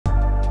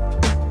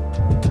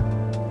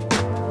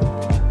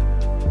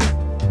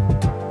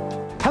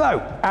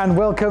Hello and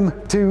welcome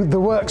to The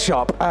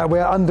Workshop.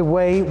 We're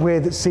underway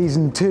with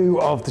season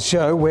 2 of the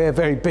show. We're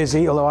very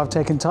busy, although I've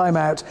taken time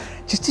out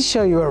just to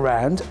show you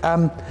around.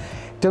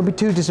 Don't be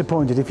too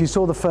disappointed. If you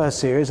saw the first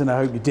series, and I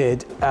hope you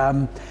did,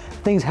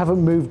 things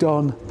haven't moved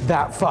on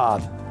that far.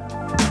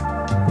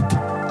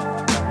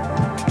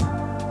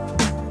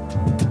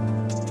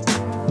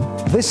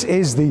 This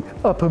is the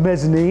upper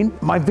mezzanine.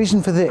 My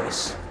vision for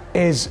this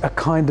is a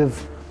kind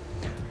of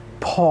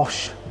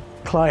posh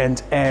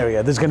client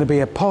area. There's going to be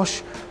a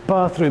posh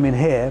bathroom in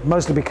here,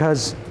 mostly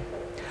because,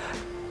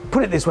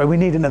 put it this way, we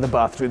need another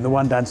bathroom. The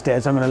one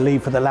downstairs I'm going to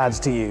leave for the lads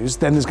to use.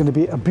 Then there's going to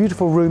be a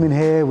beautiful room in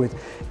here with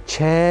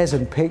chairs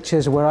and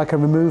pictures where I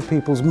can remove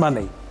people's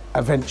money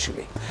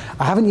eventually.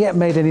 I haven't yet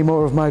made any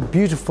more of my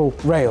beautiful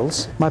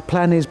rails. My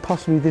plan is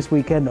possibly this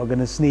weekend I'm going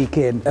to sneak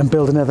in and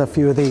build another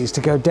few of these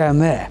to go down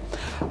there.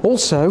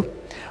 Also,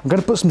 I'm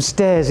going to put some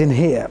stairs in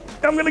here.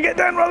 I'm going to get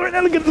down rather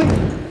inelegantly.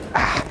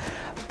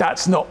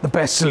 That's not the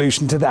best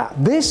solution to that.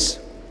 This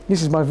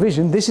is my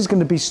vision. This is going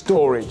to be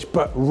storage,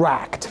 but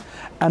racked,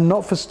 and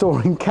not for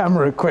storing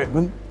camera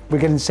equipment. We're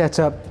getting set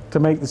up to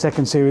make the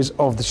second series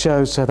of the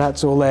show, so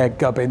that's all their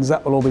gubbins.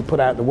 That will all be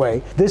put out of the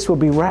way. This will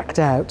be racked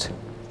out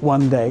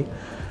one day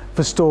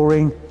for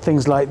storing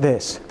things like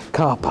this,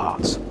 car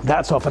parts.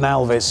 That's off an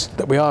Alvis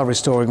that we are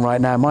restoring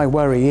right now. My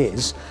worry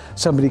is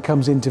somebody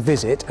comes in to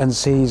visit and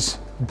sees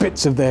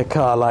bits of their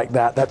car like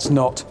that. That's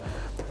not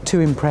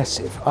too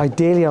impressive.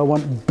 Ideally, I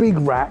want big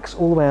racks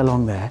all the way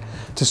along there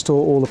to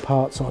store all the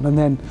parts on, and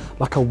then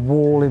like a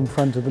wall in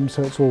front of them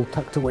so it's all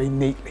tucked away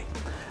neatly.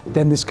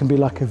 Then this can be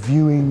like a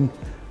viewing,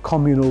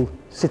 communal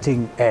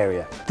sitting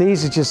area.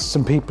 These are just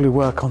some people who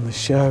work on the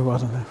show,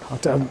 I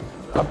don't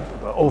know,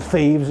 or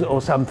thieves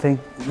or something,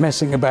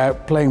 messing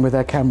about, playing with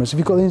their cameras. Have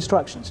you got the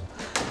instructions?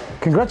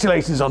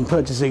 Congratulations on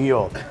purchasing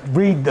yours.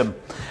 Read them.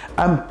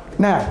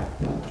 Now,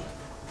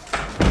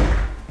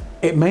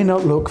 it may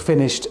not look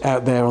finished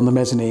out there on the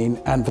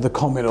mezzanine and for the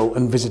communal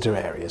and visitor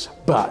areas,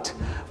 but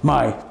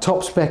my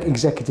top spec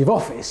executive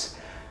office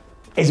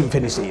isn't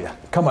finished either.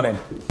 Come on in.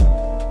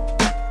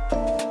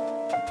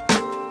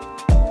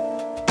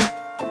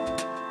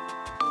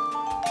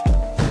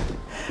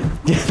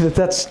 Yeah,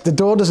 the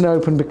door doesn't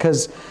open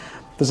because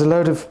there's a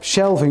load of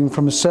shelving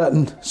from a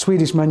certain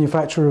Swedish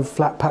manufacturer of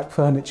flat pack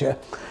furniture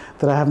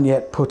that I haven't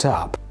yet put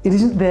up. It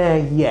isn't there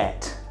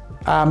yet.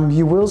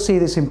 You will see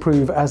this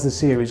improve as the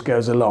series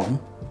goes along.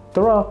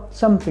 There are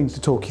some things to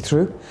talk you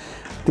through.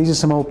 These are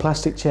some old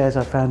plastic chairs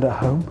I found at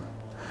home.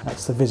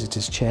 That's the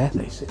visitor's chair.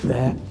 They sit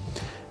there and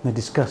they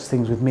discuss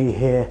things with me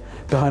here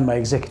behind my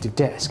executive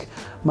desk.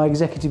 My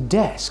executive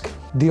desk,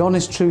 the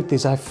honest truth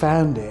is I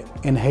found it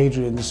in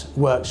Hadrian's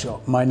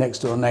workshop, my next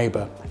door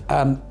neighbour.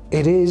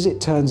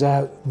 It turns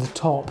out, the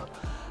top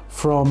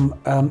from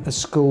a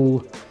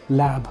school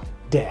lab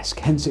desk,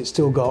 hence it's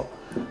still got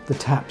the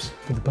taps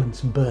for the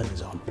Bunsen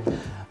burners on.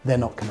 They're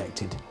not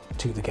connected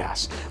to the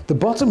gas. The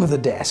bottom of the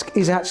desk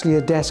is actually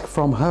a desk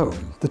from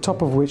home, the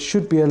top of which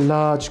should be a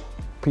large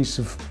piece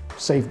of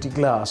safety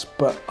glass,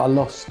 but I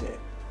lost it.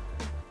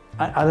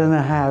 I don't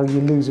know how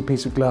you lose a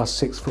piece of glass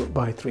 6 foot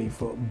by 3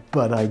 foot,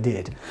 but I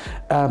did.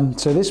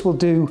 So this will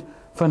do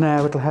for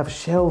now. It'll have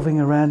shelving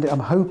around it. I'm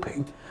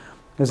hoping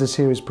as the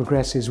series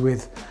progresses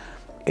with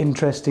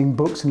interesting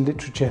books and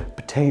literature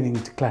pertaining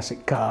to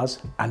classic cars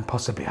and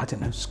possibly, I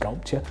don't know,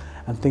 sculpture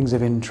and things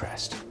of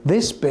interest.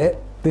 This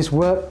bit, this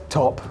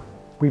worktop,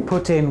 we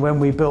put in when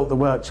we built the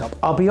workshop.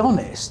 I'll be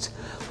honest,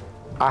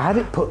 I had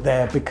it put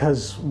there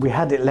because we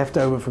had it left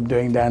over from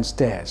doing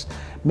downstairs.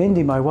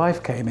 Mindy, my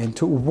wife, came in,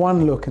 took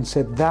one look and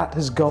said, that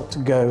has got to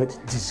go, it's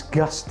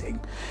disgusting.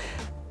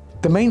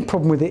 The main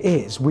problem with it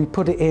is we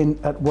put it in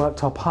at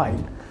worktop height,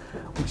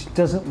 which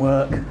doesn't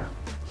work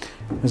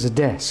as a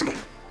desk.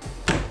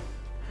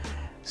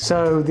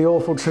 So the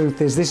awful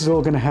truth is this is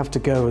all going to have to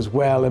go as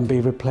well and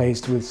be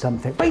replaced with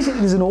something.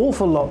 Basically, there's an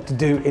awful lot to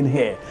do in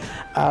here.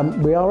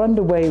 We are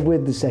underway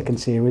with the second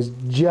series,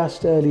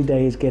 just early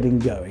days getting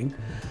going.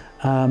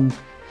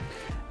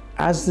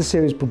 As the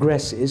series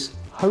progresses,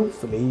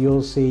 hopefully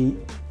you'll see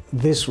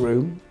this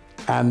room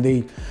and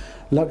the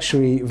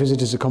luxury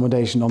visitors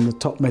accommodation on the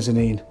top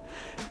mezzanine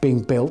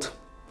being built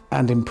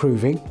and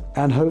improving,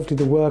 and hopefully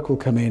the work will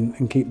come in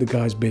and keep the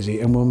guys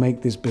busy and we'll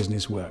make this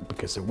business work,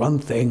 because the one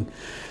thing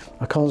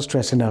I can't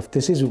stress enough,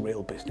 this is a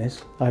real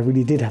business. I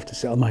really did have to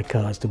sell my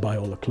cars to buy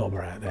all the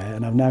clobber out there,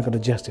 and I've now got to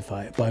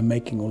justify it by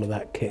making all of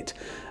that kit,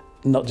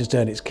 not just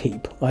earn its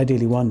keep,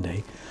 ideally one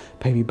day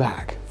pay me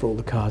back for all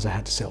the cars I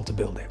had to sell to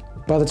build it.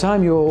 By the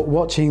time you're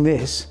watching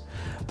this,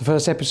 the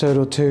first episode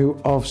or two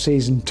of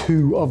season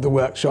 2 of the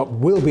workshop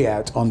will be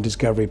out on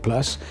Discovery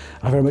Plus.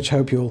 I very much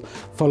hope you'll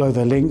follow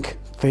the link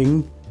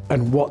thing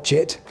and watch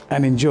it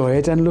and enjoy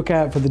it, and look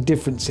out for the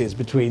differences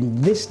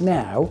between this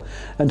now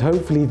and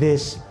hopefully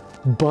this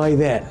by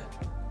then.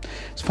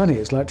 It's funny,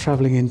 it's like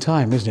traveling in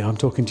time, isn't it? I'm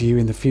talking to you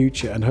in the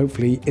future, and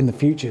hopefully in the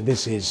future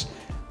this is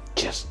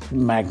just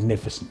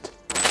magnificent.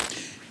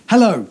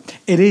 Hello,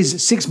 it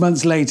is 6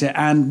 months later,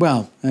 and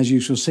well, as you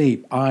shall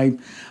see, I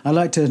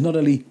like to not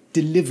only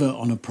deliver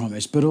on a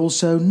promise, but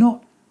also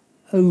not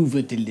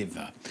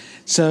over-deliver.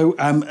 So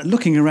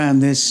looking around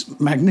this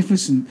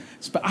magnificent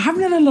spot, I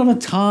haven't had a lot of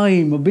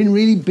time. I've been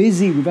really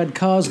busy. We've had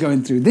cars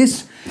going through.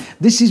 This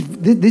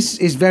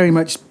is very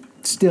much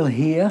still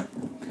here.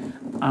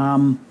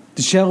 The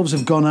shelves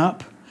have gone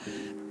up.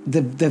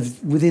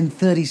 They've within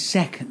 30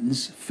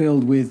 seconds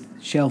filled with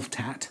shelf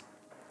tat.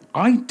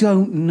 I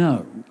don't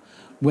know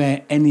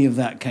where any of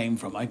that came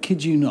from. I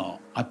kid you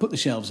not. I put the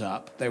shelves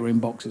up. They were in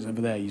boxes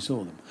over there. You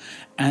saw them.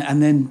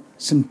 And then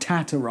some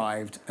tat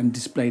arrived and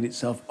displayed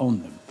itself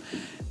on them.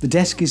 The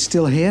desk is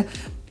still here.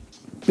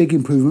 Big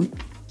improvement.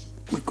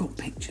 We've got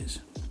pictures.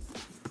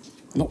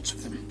 Lots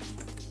of them.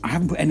 I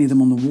haven't put any of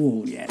them on the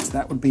wall yet.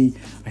 That would be,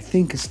 I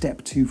think, a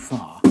step too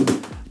far.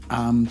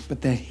 But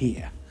they're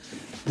here.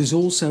 There's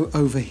also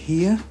over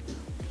here,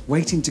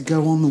 waiting to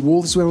go on the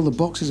wall. This is where all the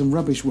boxes and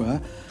rubbish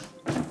were.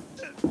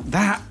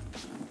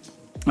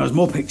 There's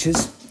more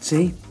pictures.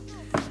 See?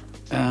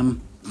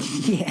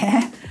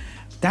 Yeah.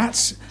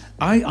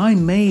 I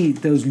made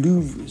those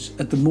louvres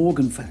at the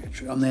Morgan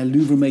factory on their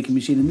louvre making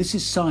machine, and this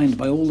is signed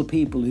by all the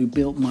people who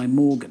built my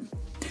Morgan,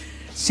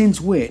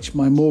 since which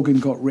my Morgan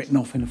got written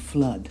off in a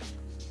flood.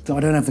 So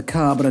I don't have the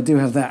car, but I do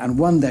have that, and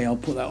one day I'll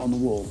put that on the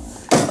wall.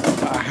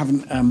 But I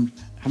haven't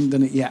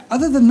done it yet.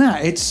 Other than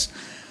that,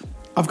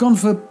 I've gone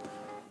for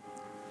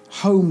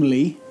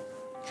homely,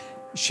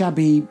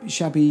 shabby,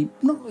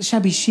 not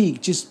shabby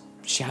chic, just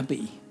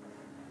shabby,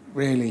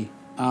 really.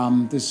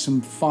 There's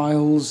some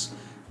files,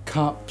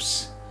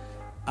 cups.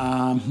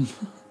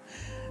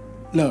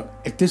 Look,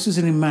 if this was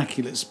an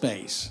immaculate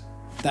space,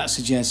 that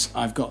suggests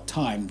I've got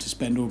time to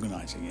spend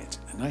organising it.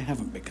 And I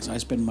haven't, because I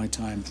spend my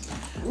time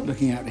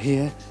looking out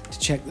here to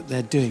check that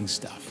they're doing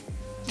stuff.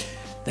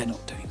 They're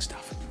not doing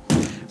stuff.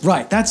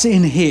 Right, that's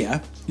in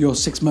here, your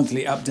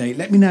 6-monthly update.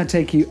 Let me now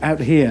take you out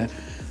here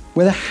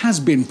where there has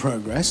been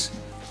progress.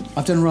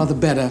 I've done rather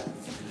better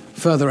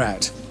further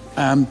out.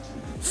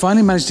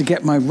 Finally managed to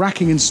get my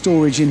racking and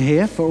storage in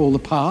here for all the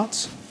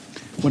parts.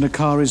 When a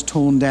car is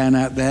torn down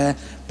out there,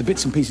 the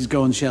bits and pieces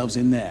go on shelves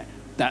in there.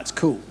 That's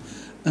cool.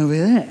 Over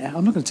there,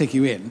 I'm not going to take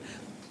you in,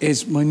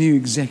 is my new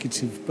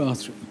executive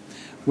bathroom,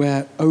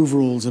 where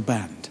overalls are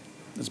banned.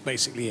 That's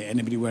basically it.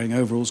 Anybody wearing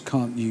overalls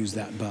can't use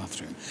that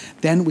bathroom.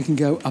 Then we can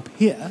go up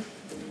here.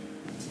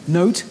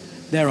 Note,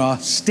 there are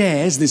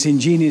stairs, this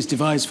ingenious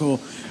device for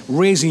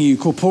raising you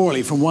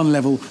corporally from one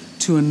level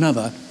to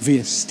another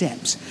via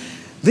steps.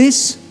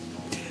 This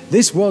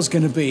was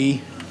going to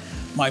be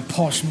my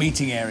posh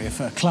meeting area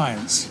for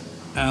clients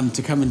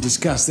to come and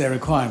discuss their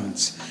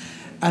requirements.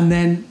 And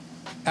then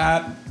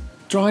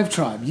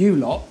DRIVETRIBE, you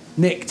lot,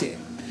 nicked it.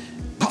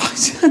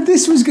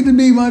 This was going to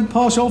be my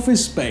posh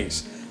office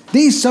space.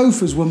 These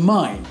sofas were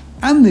mine,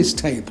 and this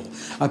table.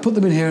 I put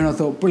them in here and I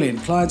thought,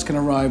 brilliant, clients can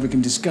arrive, we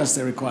can discuss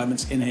their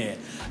requirements in here.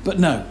 But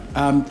no,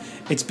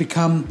 it's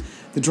become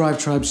the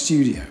DRIVETRIBE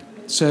studio.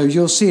 So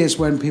you'll see us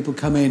when people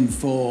come in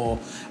for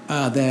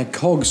their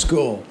COG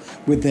score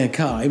with their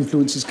car.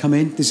 Influencers come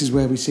in, this is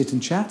where we sit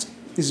and chat.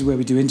 This is where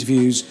we do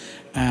interviews,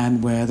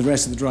 and where the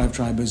rest of the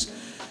DRIVETRIBers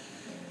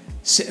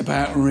sit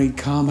about and read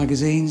car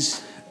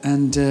magazines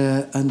and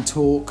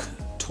talk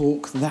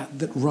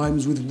that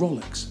rhymes with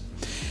Rolex.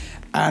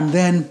 And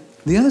then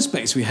the other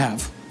space we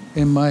have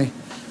in my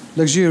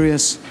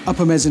luxurious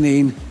upper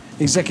mezzanine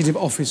executive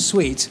office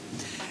suite,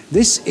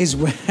 this is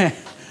where,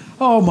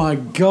 oh my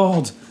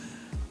God,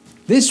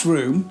 this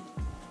room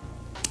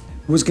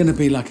was going to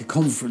be like a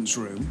conference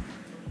room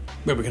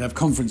where we could have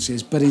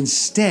conferences, but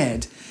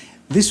instead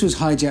this was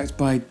hijacked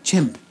by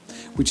Chimp,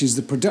 which is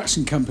the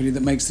production company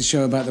that makes the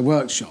show about the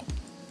workshop.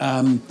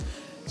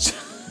 So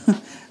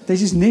they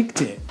just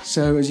nicked it.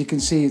 So as you can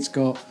see, it's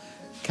got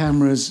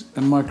cameras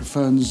and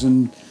microphones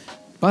and,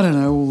 I don't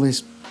know, all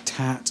this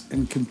tat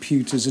and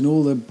computers and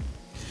all the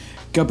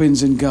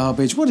gubbins and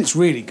garbage. What it's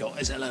really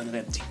got is a load of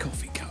empty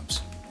coffee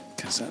cups,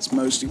 because that's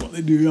mostly what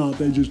they do, aren't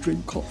they? Just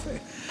drink coffee.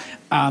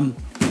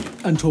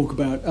 And talk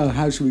about,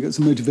 how should we get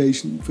some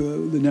motivation for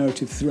the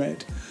narrative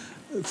thread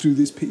through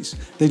this piece.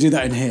 They do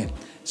that in here.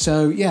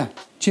 So yeah,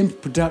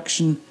 Chimp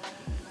Production,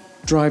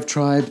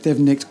 DRIVETRIBE, they've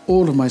nicked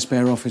all of my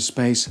spare office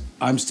space.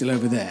 I'm still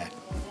over there.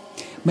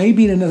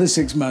 Maybe in another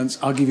 6 months,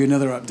 I'll give you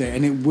another update,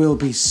 and it will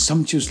be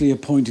sumptuously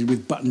appointed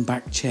with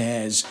button-back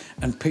chairs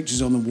and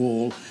pictures on the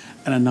wall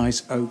and a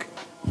nice oak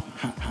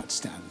hat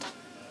stand.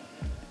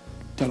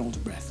 Don't hold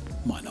your breath,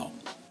 might not.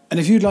 And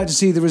if you'd like to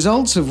see the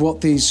results of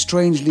what these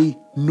strangely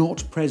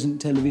not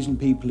present television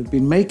people have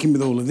been making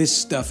with all of this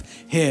stuff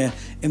here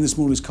in the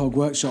Smallest Cog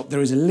Workshop,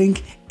 there is a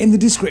link in the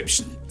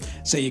description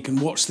so you can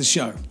watch the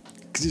show,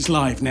 because it's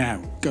live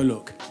now. Go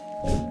look.